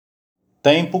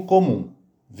Tempo comum,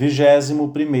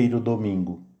 21º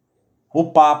domingo. O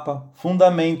Papa,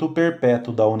 Fundamento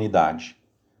perpétuo da unidade.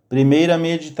 Primeira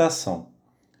meditação.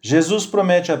 Jesus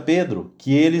promete a Pedro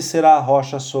que ele será a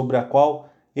rocha sobre a qual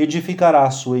edificará a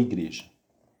sua igreja.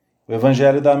 O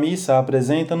Evangelho da Missa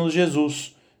apresenta-nos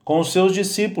Jesus com os seus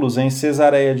discípulos em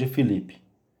Cesareia de Filipe.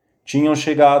 Tinham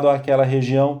chegado àquela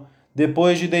região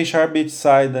depois de deixar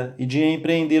Betsaida e de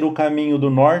empreender o caminho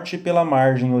do norte pela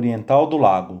margem oriental do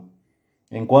lago.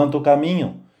 Enquanto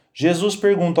caminham, Jesus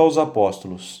pergunta aos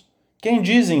apóstolos: quem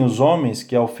dizem os homens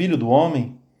que é o Filho do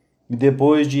Homem? E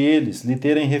depois de eles lhe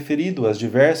terem referido as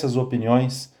diversas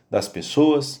opiniões das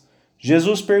pessoas,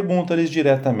 Jesus pergunta-lhes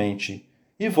diretamente: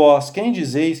 e vós, quem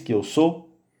dizeis que eu sou?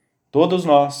 Todos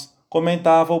nós,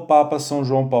 comentava o Papa São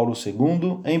João Paulo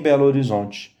II em Belo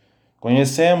Horizonte.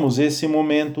 Conhecemos esse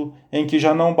momento em que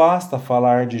já não basta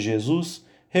falar de Jesus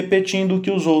repetindo o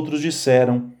que os outros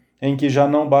disseram, em que já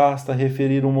não basta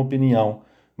referir uma opinião,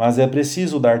 mas é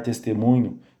preciso dar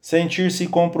testemunho, sentir-se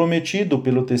comprometido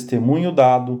pelo testemunho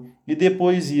dado e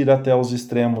depois ir até os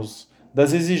extremos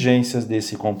das exigências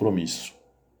desse compromisso.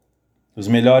 Os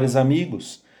melhores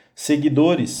amigos,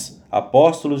 seguidores,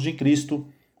 apóstolos de Cristo,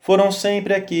 foram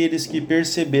sempre aqueles que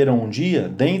perceberam um dia,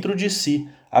 dentro de si,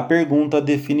 a pergunta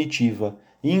definitiva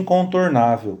e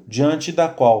incontornável, diante da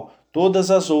qual todas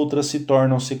as outras se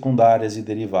tornam secundárias e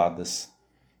derivadas.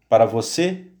 Para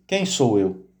você, quem sou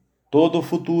eu? Todo o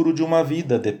futuro de uma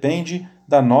vida depende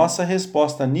da nossa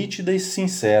resposta nítida e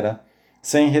sincera,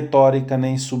 sem retórica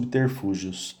nem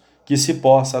subterfúgios, que se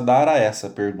possa dar a essa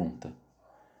pergunta.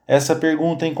 Essa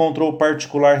pergunta encontrou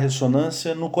particular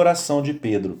ressonância no coração de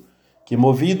Pedro, que,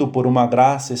 movido por uma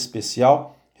graça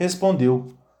especial,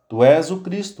 respondeu: Tu és o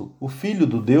Cristo, o Filho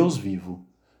do Deus vivo.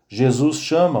 Jesus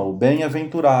chama o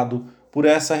bem-aventurado por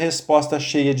essa resposta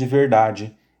cheia de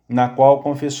verdade, na qual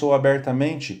confessou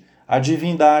abertamente a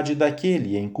divindade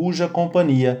daquele em cuja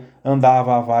companhia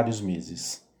andava há vários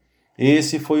meses.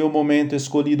 Esse foi o momento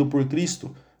escolhido por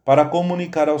Cristo para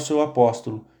comunicar ao seu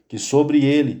apóstolo que sobre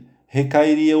ele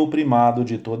recairia o primado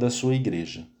de toda a sua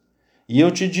igreja. E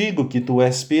eu te digo que tu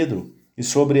és Pedro, e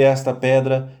sobre esta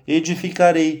pedra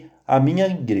edificarei a minha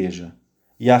igreja,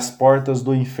 e as portas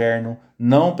do inferno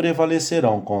não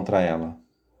prevalecerão contra ela.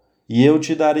 E eu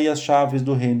te darei as chaves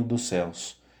do reino dos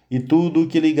céus, e tudo o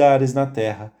que ligares na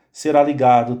terra será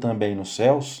ligado também nos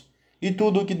céus, e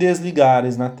tudo o que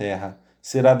desligares na terra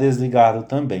será desligado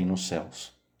também nos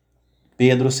céus.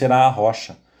 Pedro será a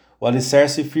rocha, o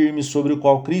alicerce firme sobre o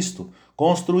qual Cristo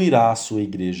construirá a sua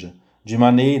igreja, de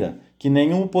maneira que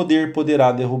nenhum poder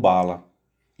poderá derrubá-la.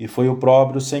 E foi o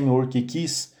próprio Senhor que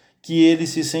quis que ele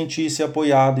se sentisse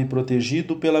apoiado e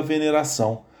protegido pela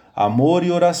veneração, amor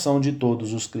e oração de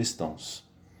todos os cristãos.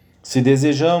 Se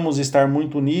desejamos estar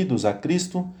muito unidos a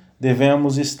Cristo,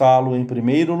 devemos está-lo em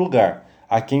primeiro lugar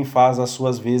a quem faz as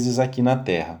suas vezes aqui na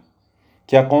terra.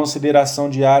 Que a consideração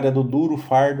diária do duro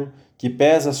fardo que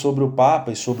pesa sobre o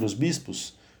Papa e sobre os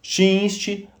bispos te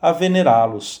inste a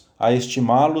venerá-los, a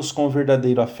estimá-los com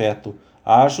verdadeiro afeto,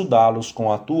 a ajudá-los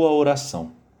com a tua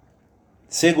oração.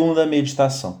 Segunda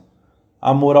meditação.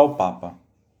 Amor ao Papa.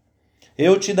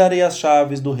 Eu te darei as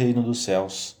chaves do reino dos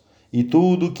céus, e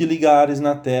tudo o que ligares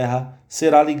na terra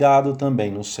será ligado também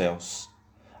nos céus.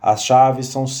 As chaves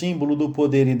são símbolo do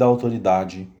poder e da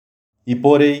autoridade. E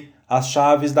porei as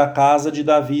chaves da casa de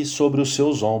Davi sobre os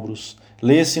seus ombros.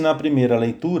 Lê-se na primeira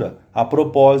leitura a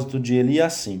propósito de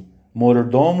Eliassim,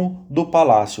 mordomo do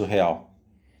palácio real.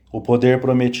 O poder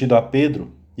prometido a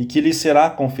Pedro, e que lhe será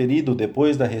conferido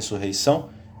depois da ressurreição,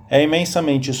 é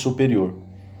imensamente superior.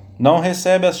 Não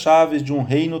recebe as chaves de um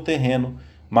reino terreno,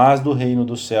 mas do reino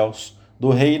dos céus, do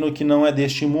reino que não é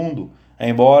deste mundo,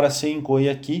 embora se encoie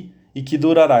aqui e que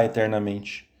durará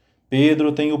eternamente.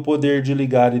 Pedro tem o poder de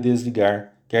ligar e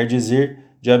desligar, quer dizer,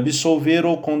 de absolver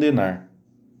ou condenar,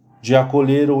 de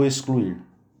acolher ou excluir.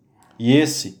 E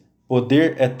esse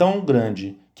poder é tão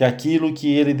grande que aquilo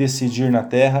que ele decidir na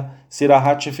terra será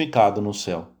ratificado no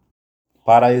céu.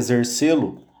 Para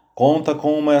exercê-lo, conta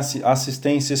com uma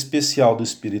assistência especial do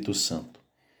Espírito Santo.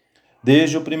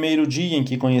 Desde o primeiro dia em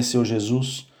que conheceu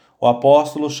Jesus, o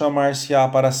apóstolo chamar-se-á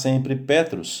para sempre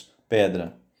Petrus,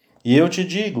 pedra. E eu te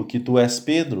digo que tu és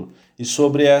Pedro, e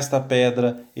sobre esta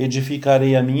pedra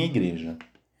edificarei a minha igreja.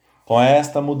 Com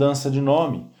esta mudança de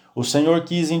nome, o Senhor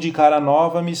quis indicar a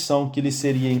nova missão que lhe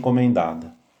seria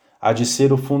encomendada, a de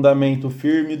ser o fundamento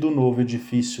firme do novo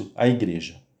edifício, a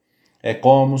igreja. É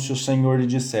como se o Senhor lhe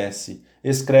dissesse: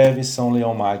 escreve São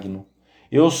Leão Magno,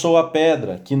 eu sou a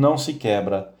pedra que não se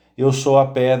quebra, eu sou a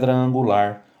pedra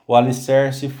angular, o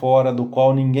alicerce fora do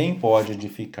qual ninguém pode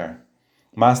edificar.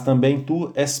 Mas também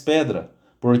tu és pedra,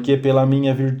 porque pela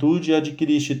minha virtude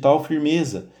adquiriste tal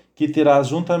firmeza, que terás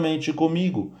juntamente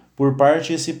comigo, por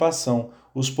participação,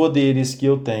 os poderes que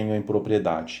eu tenho em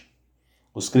propriedade.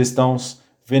 Os cristãos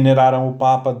veneraram o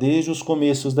Papa desde os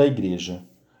começos da Igreja.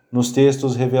 Nos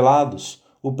textos revelados,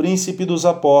 o príncipe dos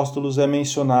apóstolos é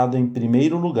mencionado em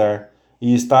primeiro lugar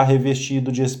e está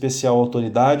revestido de especial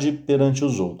autoridade perante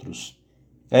os outros.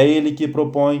 É ele que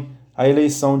propõe a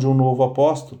eleição de um novo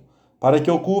apóstolo para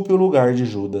que ocupe o lugar de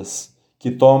Judas, que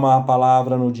toma a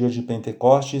palavra no dia de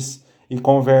Pentecostes e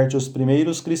converte os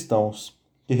primeiros cristãos,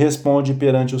 que responde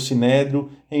perante o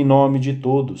Sinédrio em nome de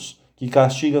todos, que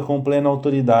castiga com plena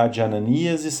autoridade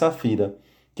Ananias e Safira,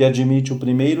 que admite o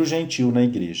primeiro gentil na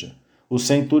igreja, o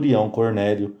centurião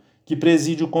Cornélio, que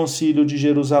preside o concílio de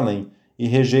Jerusalém e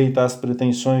rejeita as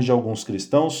pretensões de alguns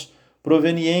cristãos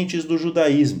provenientes do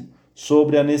judaísmo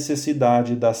sobre a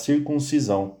necessidade da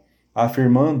circuncisão,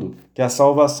 afirmando que a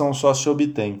salvação só se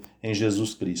obtém em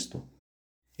Jesus Cristo.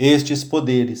 Estes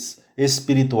poderes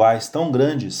espirituais tão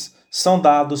grandes são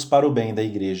dados para o bem da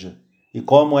Igreja, e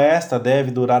como esta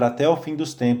deve durar até o fim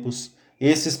dos tempos,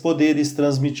 esses poderes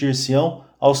transmitir-se-ão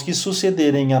aos que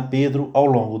sucederem a Pedro ao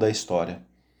longo da história.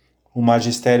 O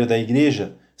magistério da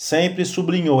Igreja sempre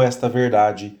sublinhou esta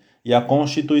verdade, e a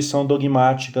Constituição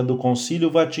dogmática do Concílio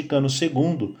Vaticano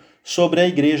II sobre a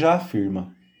Igreja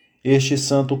afirma: este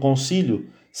Santo Concílio,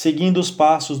 seguindo os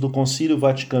passos do Concílio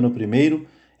Vaticano I,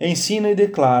 ensina e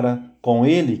declara, com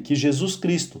ele, que Jesus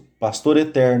Cristo, Pastor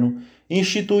eterno,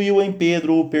 instituiu em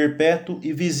Pedro o perpétuo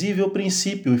e visível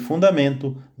princípio e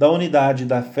fundamento da unidade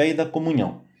da fé e da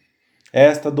comunhão.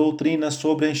 Esta doutrina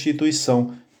sobre a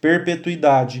instituição,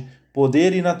 perpetuidade,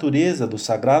 poder e natureza do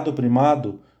sagrado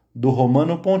primado do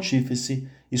Romano Pontífice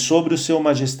e sobre o seu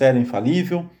magistério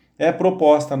infalível é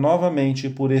proposta novamente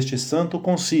por este Santo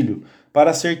Concílio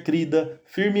para ser crida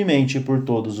firmemente por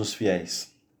todos os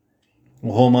fiéis.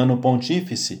 O Romano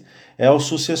Pontífice é o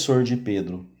sucessor de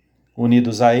Pedro.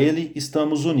 Unidos a ele,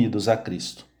 estamos unidos a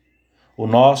Cristo. O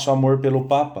nosso amor pelo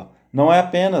Papa não é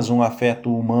apenas um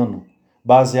afeto humano,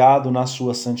 baseado na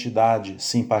sua santidade,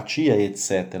 simpatia,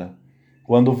 etc.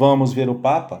 Quando vamos ver o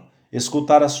Papa,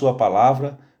 escutar a sua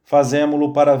palavra,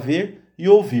 fazemo-lo para ver e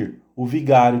ouvir o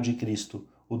vigário de Cristo,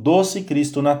 o doce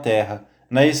Cristo na terra,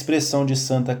 na expressão de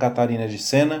Santa Catarina de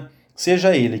Sena,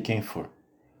 seja ele quem for.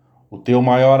 O teu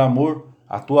maior amor,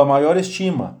 a tua maior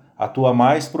estima, a tua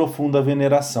mais profunda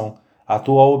veneração, a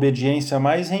tua obediência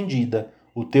mais rendida,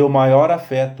 o teu maior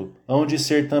afeto, hão de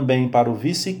ser também para o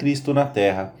vice-Cristo na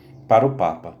terra, para o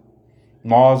Papa.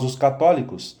 Nós, os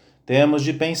católicos, temos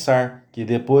de pensar que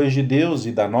depois de Deus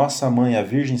e da nossa Mãe, a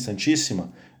Virgem Santíssima,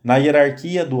 na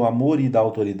hierarquia do amor e da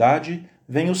autoridade,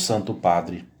 vem o Santo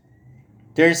Padre.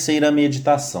 Terceira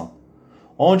meditação.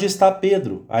 Onde está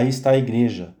Pedro? Aí está a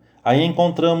Igreja. Aí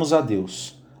encontramos a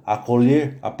Deus.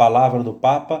 Acolher a palavra do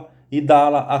Papa e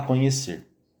dá-la a conhecer.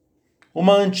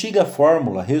 Uma antiga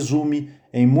fórmula resume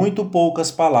em muito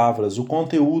poucas palavras o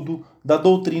conteúdo da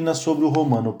doutrina sobre o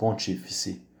Romano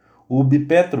Pontífice. Ubi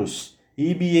Petrus,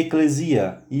 ibi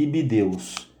Ecclesia, ibi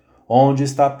Deus. Onde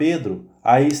está Pedro?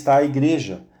 Aí está a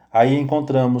Igreja. Aí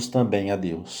encontramos também a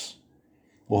Deus.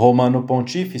 O Romano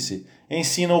Pontífice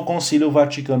ensina o Concílio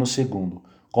Vaticano II,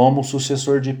 como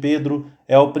sucessor de Pedro,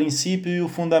 é o princípio e o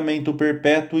fundamento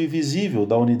perpétuo e visível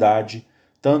da unidade,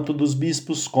 tanto dos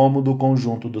bispos como do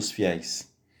conjunto dos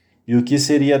fiéis. E o que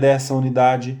seria dessa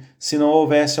unidade se não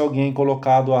houvesse alguém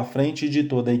colocado à frente de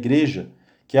toda a Igreja,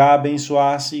 que a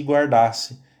abençoasse e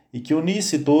guardasse, e que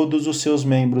unisse todos os seus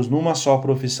membros numa só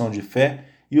profissão de fé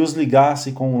e os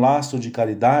ligasse com um laço de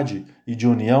caridade e de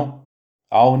união?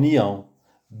 A união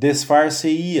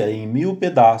desfar-se-ia em 1000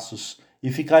 pedaços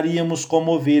e ficaríamos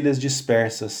como ovelhas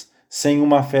dispersas, sem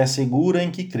uma fé segura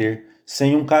em que crer,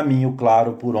 sem um caminho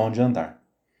claro por onde andar.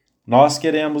 Nós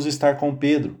queremos estar com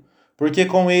Pedro, porque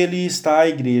com ele está a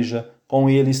Igreja, com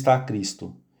ele está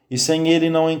Cristo, e sem ele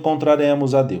não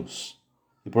encontraremos a Deus.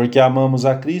 E porque amamos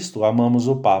a Cristo, amamos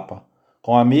o Papa,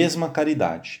 com a mesma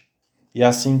caridade. E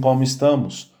assim como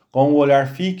estamos, com o olhar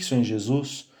fixo em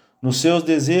Jesus, nos seus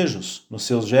desejos, nos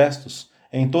seus gestos,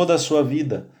 em toda a sua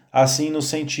vida, assim nos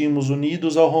sentimos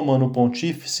unidos ao Romano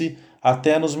Pontífice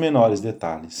até nos menores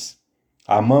detalhes.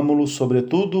 Amamo-lo,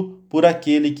 sobretudo, por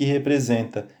aquele que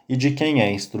representa e de quem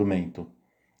é instrumento.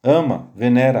 Ama,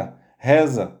 venera,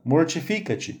 reza,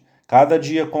 mortifica-te, cada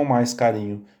dia com mais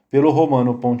carinho, pelo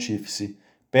Romano Pontífice,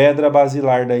 pedra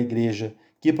basilar da Igreja,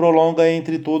 que prolonga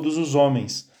entre todos os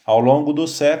homens, ao longo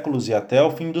dos séculos e até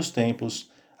o fim dos tempos,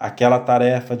 aquela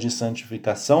tarefa de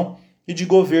santificação e de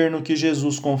governo que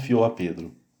Jesus confiou a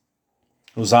Pedro.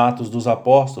 Os Atos dos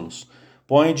Apóstolos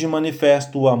põem de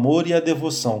manifesto o amor e a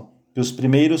devoção que os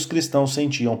primeiros cristãos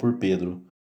sentiam por Pedro.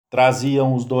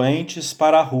 Traziam os doentes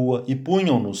para a rua e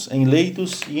punham-nos em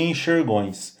leitos e em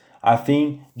enxergões, a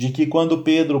fim de que, quando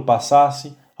Pedro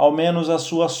passasse, ao menos a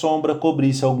sua sombra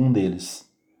cobrisse algum deles.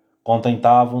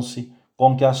 Contentavam-se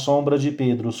com que a sombra de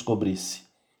Pedro os cobrisse.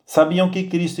 Sabiam que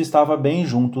Cristo estava bem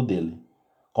junto dele.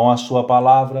 Com a sua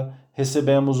palavra,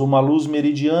 recebemos uma luz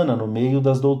meridiana no meio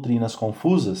das doutrinas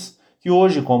confusas, que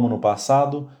hoje, como no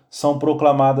passado, são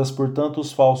proclamadas por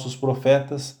tantos falsos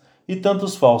profetas e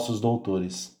tantos falsos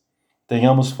doutores.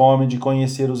 Tenhamos fome de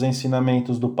conhecer os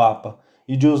ensinamentos do Papa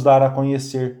e de os dar a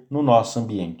conhecer no nosso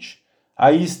ambiente.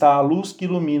 Aí está a luz que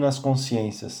ilumina as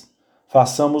consciências.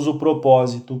 Façamos o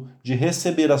propósito de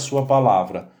receber a sua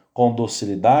palavra com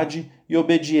docilidade e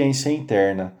obediência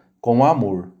interna, com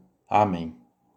amor. Amém.